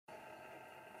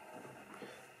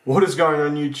What is going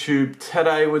on YouTube?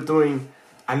 Today we're doing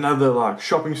another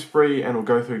shopping spree, and we'll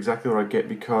go through exactly what I get,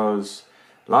 because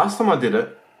last time I did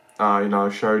it, I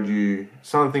showed you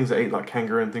some of the things I eat, like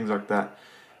kangaroo and things like that,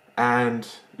 and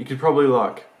you could probably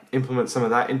implement some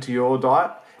of that into your diet,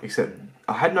 except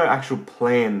I had no actual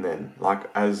plan then,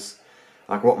 like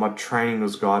what my training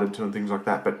was guided to and things like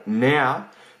that. But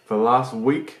now, for the last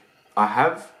week,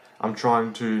 I'm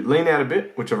trying to lean out a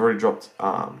bit, which I've already dropped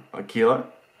a kilo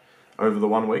over the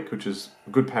 1 week, which is a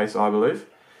good pace, I believe,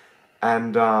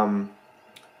 and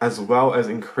as well as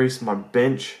increase my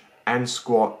bench and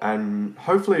squat and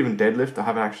hopefully even deadlift. I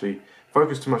haven't actually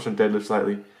focused too much on deadlifts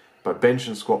lately, but bench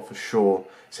and squat for sure.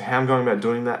 So how I'm going about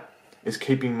doing that is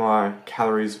keeping my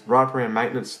calories right up around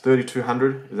maintenance.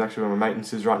 3,200 is actually where my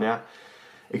maintenance is right now,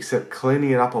 except cleaning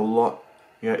it up a lot,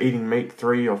 eating meat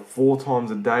 3 or 4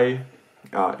 times a day,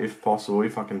 if possible,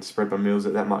 if I can spread my meals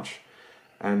at that much.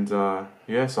 And so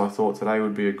I thought today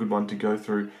would be a good one to go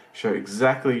through, show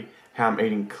exactly how I'm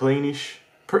eating cleanish,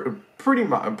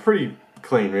 pretty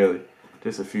clean really.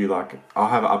 Just a few, I'll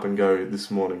have it up and go this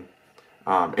morning.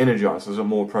 Energized, so there's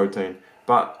more protein.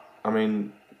 But, I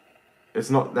mean,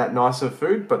 it's not that nice of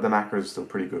food, but the macros are still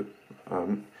pretty good.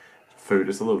 Food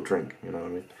is a little drink, you know what I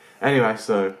mean? Anyway,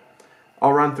 so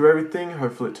I'll run through everything.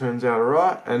 Hopefully it turns out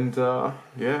alright. And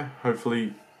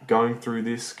hopefully going through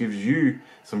this gives you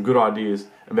some good ideas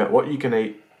about what you can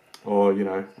eat, or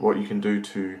what you can do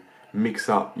to mix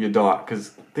up your diet, because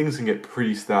things can get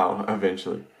pretty stale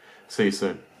eventually. See you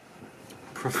soon.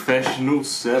 Professional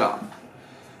setup.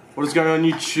 What is going on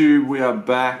YouTube? We are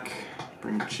back.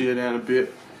 Bring the chair down a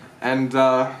bit, and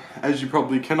as you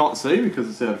probably cannot see because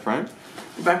it's out of frame,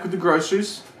 we're back with the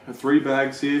groceries. 3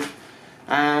 bags here,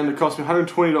 and it cost me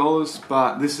 $120,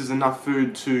 but this is enough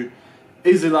food to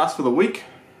easily last for the week.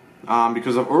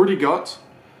 Because I've already got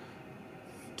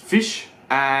fish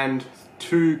and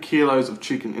 2 kilos of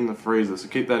chicken in the freezer, so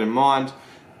keep that in mind.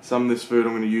 Some of this food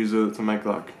I'm going to use it to make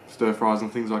stir fries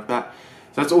and things like that.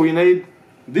 So that's all you need.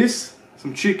 This,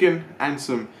 some chicken and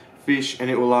some fish,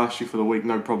 and it will last you for the week,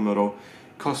 no problem at all.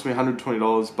 Cost me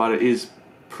 $120, but it is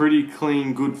pretty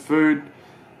clean, good food.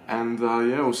 And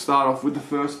we'll start off with the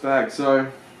first bag.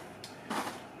 So,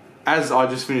 as I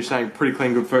just finished saying, pretty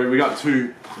clean, good food. We got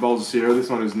 2 bowls of cereal. This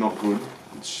one is not good.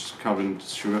 It's covered in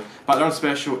sugar. But they're on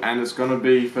special, and it's going to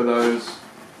be for those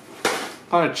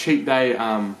kind of cheat day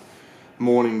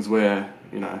mornings where,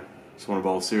 just want a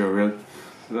bowl of cereal, really.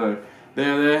 So,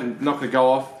 they're not going to go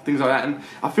off, things like that. And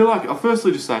I feel like, I'll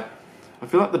firstly just say, I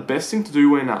feel like the best thing to do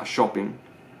when shopping,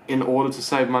 in order to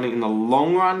save money in the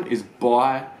long run, is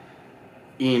buy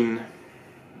in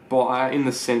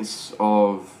the sense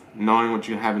of knowing what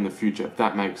you can have in the future, if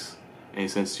that makes any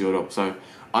sense to you at all. So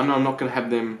I know I'm not going to have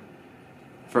them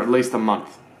for at least a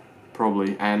month,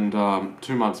 probably, and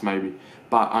 2 months maybe.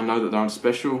 But I know that they're on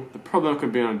special. They're probably not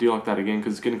going to be on a deal like that again,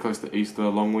 because it's getting close to Easter,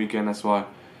 long weekend. That's why.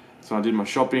 So I did my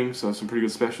shopping, so some pretty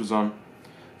good specials on.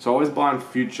 So I always buy in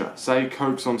future. Say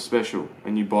Coke's on special,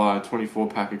 and you buy a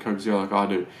 24-pack of Coke Zero like I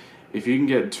do. If you can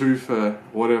get 2 for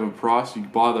whatever price, you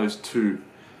buy those 2,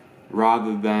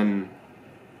 rather than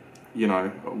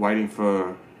waiting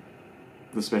for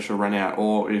the special run out.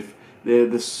 Or if they're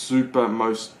the super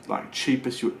most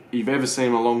cheapest you've ever seen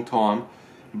in a long time,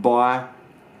 buy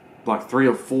 3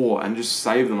 or 4 and just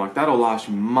save them. That'll last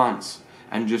you months,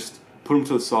 and just put them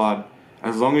to the side.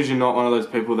 As long as you're not one of those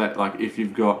people that if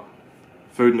you've got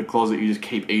food in the closet, you just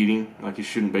keep eating. You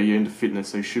shouldn't be. You're into fitness,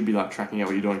 so you should be tracking out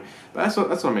what you're doing. But that's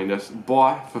what I mean. Just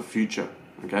buy for future.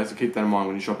 Okay, so keep that in mind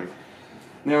when you're shopping.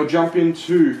 Now we'll jump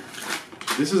into,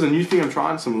 this is a new thing I'm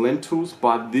trying, some lentils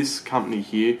by this company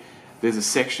here. There's a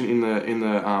section in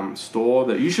the store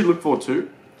that you should look for too.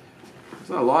 Is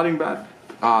that lighting bad?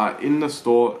 In the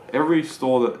store, every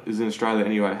store that is in Australia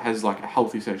anyway has a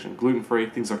healthy section,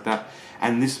 gluten-free, things like that.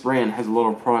 And this brand has a lot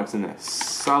of products in there.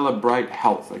 Celebrate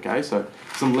health, okay? So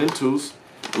some lentils.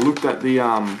 I looked at the,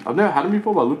 I've never had them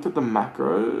before, but I looked at the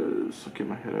macros. I'll get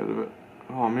my head out of it.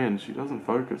 Oh man, she doesn't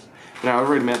focus. Now I'll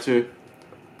read them out to you.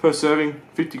 Per serving,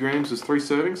 50 grams is 3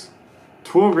 servings,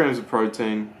 12 grams of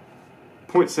protein,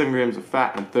 0.7 grams of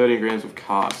fat, and 13 grams of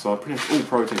carbs. So pretty much all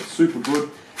protein, super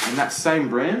good. And that same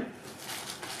brand,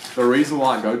 the reason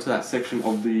why I go to that section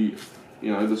of the,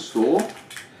 the store,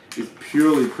 is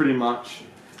purely pretty much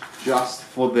just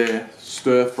for their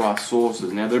stir fry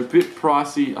sauces. Now they're a bit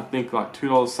pricey, I think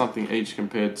 $2 something each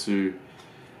compared to,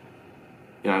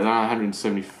 they're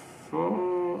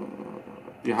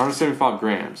 175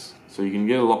 grams. So you can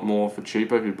get a lot more for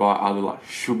cheaper if you buy other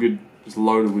sugared, just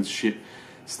loaded with shit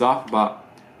stuff. But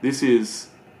this is,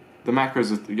 the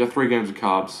macros, you got 3 grams of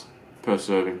carbs per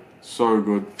serving. So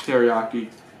good. Teriyaki,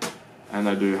 and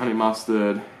they do honey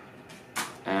mustard,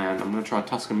 and I'm gonna try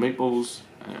Tuscan meatballs,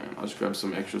 and I'll just grab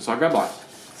some extra. So I grabbed like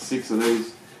 6 of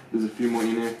these. There's a few more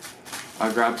in there.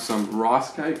 I grabbed some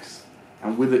rice cakes,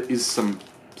 and with it is some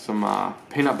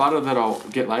peanut butter that I'll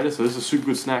get later. So this is a super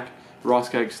good snack. Rice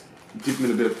cakes, dip them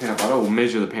in a bit of peanut butter, or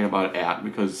measure the peanut butter out,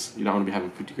 because you don't want to be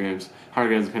having 50 grams, 100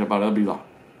 grams of peanut butter. That'll be like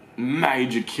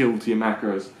major kill to your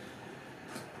macros.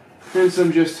 Then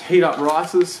some just heat up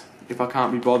rices if I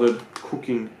can't be bothered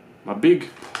cooking my big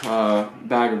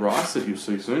bag of rice that you'll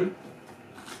see soon.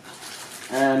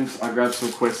 And I grabbed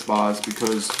some Quest bars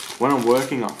because when I'm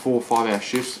working like 4 or 5 hour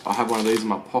shifts, I have one of these in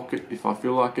my pocket if I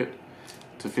feel like it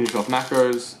to finish off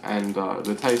macros, and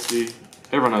they're tasty.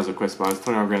 Everyone knows a Quest bar is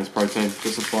 29 grams of protein,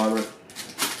 just a fiber it.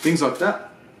 Things like that.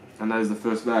 And that is the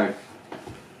first bag.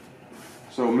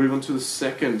 So we'll move on to the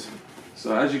second.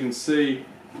 So as you can see,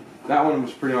 that one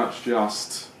was pretty much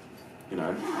just, you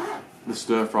know, the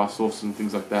stir fry sauce and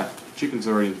things like that. Chicken's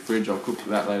already in the fridge, I'll cook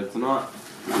that later tonight.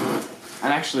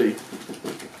 And actually,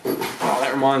 oh,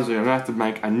 that reminds me, I'm gonna have to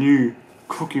make a new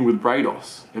Cooking with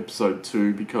Brados episode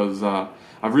 2, because I've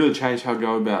really changed how I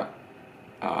go about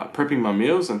prepping my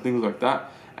meals and things like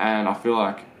that, and I feel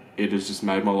like it has just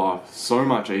made my life so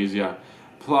much easier.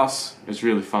 Plus, it's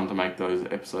really fun to make those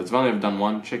episodes. I've only ever done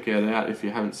one. Check it out if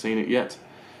you haven't seen it yet.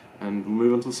 And we'll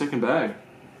move on to the second bag.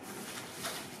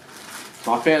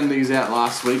 So I found these out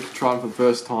last week, tried them for the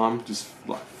first time, just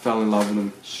like fell in love with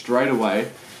them straight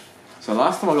away. So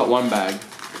last time I got 1 bag.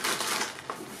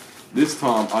 This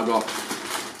time I got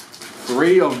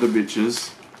 3 of the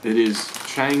bitches. It is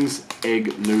Chang's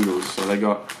egg noodles. So they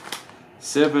got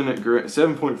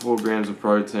 7.4 grams of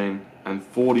protein and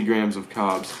 40 grams of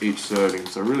carbs each serving.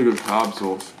 So really good carb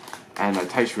source, and they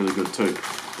taste really good too.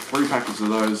 3 packets of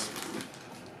those.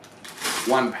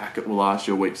 1 packet will last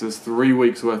you a week. So there's 3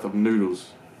 weeks worth of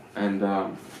noodles. And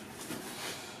then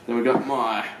we got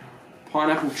my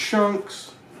pineapple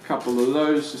chunks. A couple of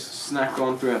those just to snack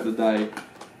on throughout the day.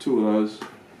 2 of those.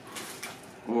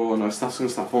 Oh no, stuff's gonna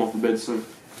start falling off the bed soon.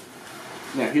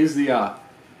 Now here's the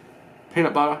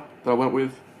peanut butter that I went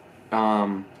with.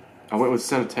 I went with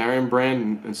Sanitarium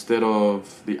brand instead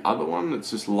of the other one that's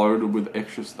just loaded with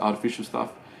extra artificial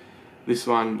stuff. This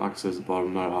one, like it says at the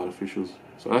bottom, no artificials.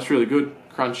 So that's really good,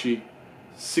 crunchy,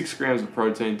 6 grams of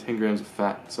protein, 10 grams of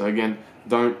fat. So again,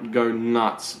 don't go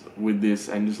nuts with this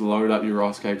and just load up your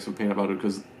rice cakes with peanut butter,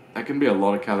 because that can be a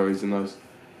lot of calories in those.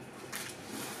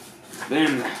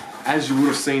 Then, as you would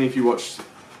have seen if you watched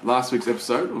last week's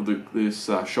episode of this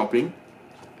shopping,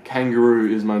 kangaroo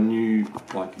is my new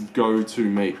go-to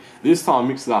meat. This time I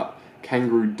mixed it up,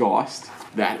 kangaroo diced.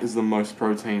 That is the most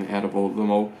protein out of all of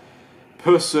them all.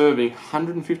 Per serving,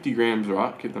 150 grams,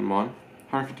 right? Keep that in mind.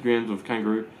 150 grams of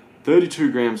kangaroo,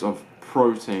 32 grams of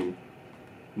protein,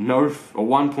 or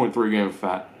 1.3 gram of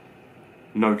fat,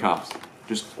 no carbs,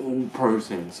 just all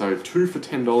protein. So 2 for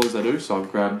 $10 I do. So I've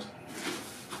grabbed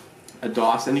a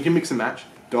diced, and you can mix and match.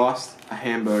 Diced, a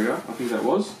hamburger, I think that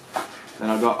was. Then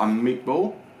I got a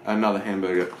meatball, another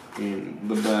hamburger in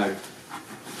the bag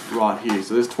right here.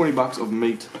 So there's 20 bucks of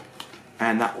meat,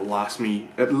 and that will last me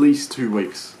at least 2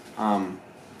 weeks.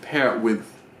 Pair it with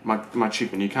my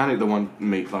chicken. You can't eat the one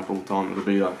meat like all the time. It'll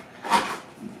be like,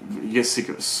 you get sick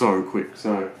of it so quick.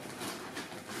 So,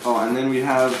 oh, and then we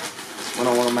have, when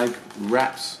I want to make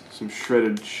wraps, some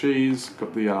shredded cheese.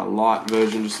 Got the light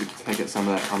version just to take out some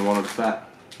of that unwanted fat.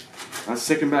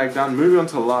 Second bag done. Moving on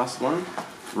to the last one.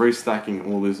 Restacking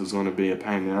all this is going to be a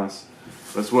pain in the ass,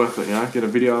 but it's worth it, you know. Get a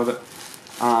video of it.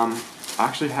 I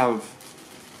actually have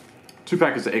 2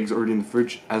 packets of eggs already in the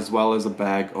fridge, as well as a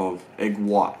bag of egg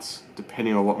whites,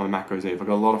 depending on what my macros need. If I've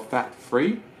got a lot of fat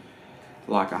free,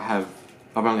 like I've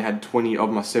only had 20 of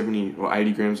my 70 or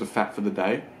 80 grams of fat for the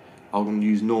day, I'm going to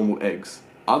use normal eggs.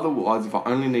 Otherwise, if I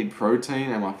only need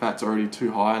protein and my fat's already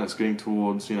too high and it's getting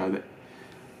towards, you know,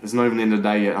 there's not even the end of the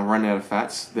day yet, I'm running out of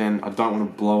fats, then I don't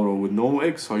want to blow it all with normal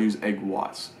eggs, so I use egg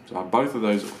whites. So I have both of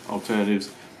those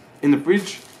alternatives in the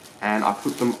fridge, and I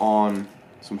put them on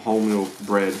some wholemeal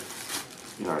bread.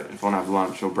 You know, if I want to have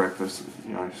lunch or breakfast,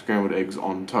 you know, scrambled eggs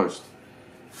on toast.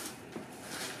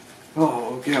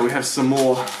 Oh, okay, we have some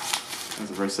more,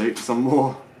 there's a receipt, some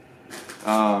more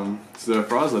stir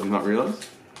fries, I did not realise.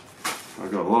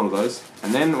 I've got a lot of those.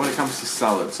 And then when it comes to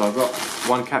salad, so I've got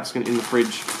 1 capsicum in the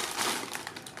fridge.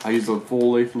 I use a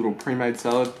 4-leaf little pre-made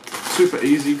salad. Super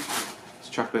easy.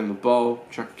 Just chuck that in the bowl,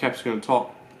 chuck a capsicum on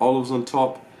top, olives on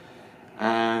top,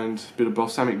 and a bit of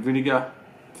balsamic vinegar,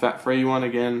 fat-free one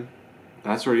again.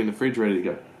 That's already in the fridge, ready to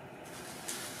go.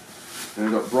 Then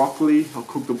I've got broccoli. I'll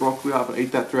cook the broccoli up and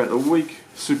eat that throughout the week.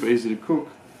 Super easy to cook.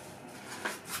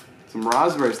 some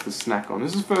raspberries to snack on.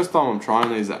 This is the first time I'm trying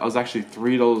these. I was actually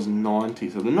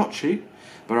 $3.90, so they're not cheap.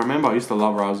 But I remember I used to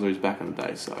love raspberries back in the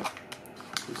day, so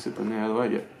we'll sit them out of the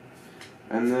way, yeah.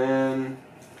 And then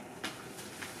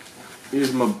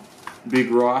here's my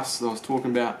big rice that I was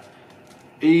talking about.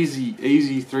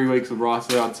 Easy 3 weeks of rice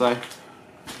there, I'd say.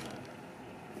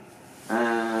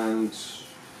 And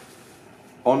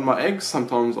on my eggs,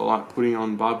 sometimes I like putting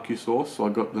on barbecue sauce, so I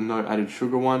got the no added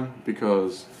sugar one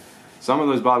because some of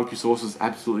those barbecue sauces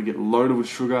absolutely get loaded with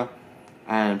sugar,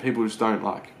 and people just don't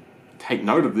like take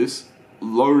note of this,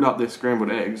 load up their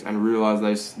scrambled eggs, and realize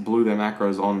they blew their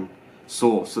macros on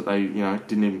sauce that they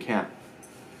didn't even count.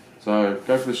 So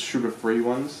go for the sugar-free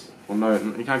ones. Well, no,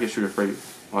 you can't get sugar-free.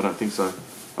 I don't think so.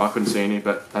 I couldn't see any,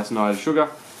 but that's no added sugar.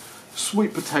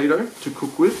 Sweet potato to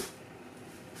cook with.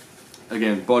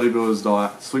 Again, bodybuilder's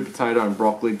diet. Sweet potato and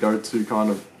broccoli, go-to kind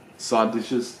of side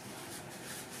dishes.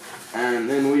 And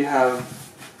then we have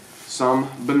some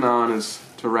bananas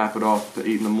to wrap it off to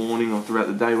eat in the morning or throughout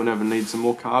the day whenever I need some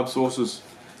more carb sources.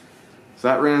 So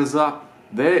that rounds up.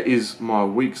 There is my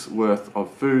week's worth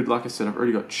of food. Like I said, I've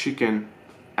already got chicken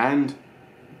and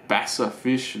bassa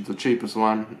fish, the cheapest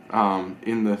one,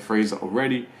 in the freezer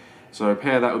already. So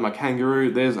pair that with my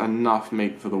kangaroo. There's enough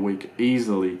meat for the week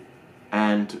easily.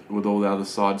 And with all the other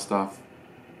side stuff,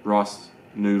 rice,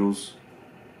 noodles,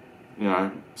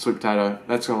 sweet potato,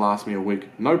 that's going to last me a week.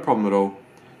 No problem at all.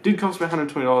 Did cost me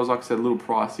 $120, like I said, a little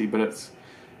pricey, but it's,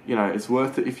 it's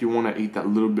worth it if you want to eat that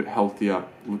little bit healthier,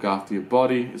 look after your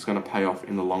body. It's going to pay off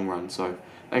in the long run. So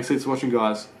thanks for watching,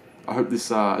 guys. I hope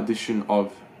this edition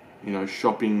of,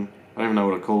 shopping, I don't even know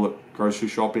what I call it, grocery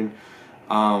shopping,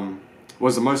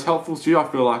 was the most helpful to you. I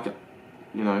feel like,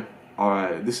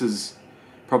 this is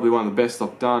probably one of the best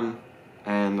I've done,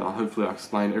 and hopefully I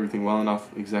explained everything well enough,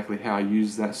 exactly how I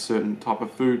use that certain type of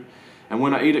food and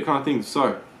when I eat it kind of thing.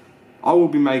 So I will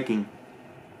be making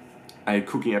a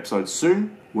cooking episode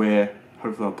soon where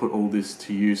hopefully I'll put all this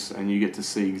to use and you get to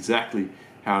see exactly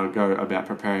how to go about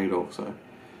preparing it all. So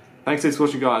thanks for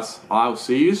watching, guys. I will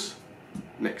see you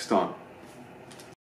next time.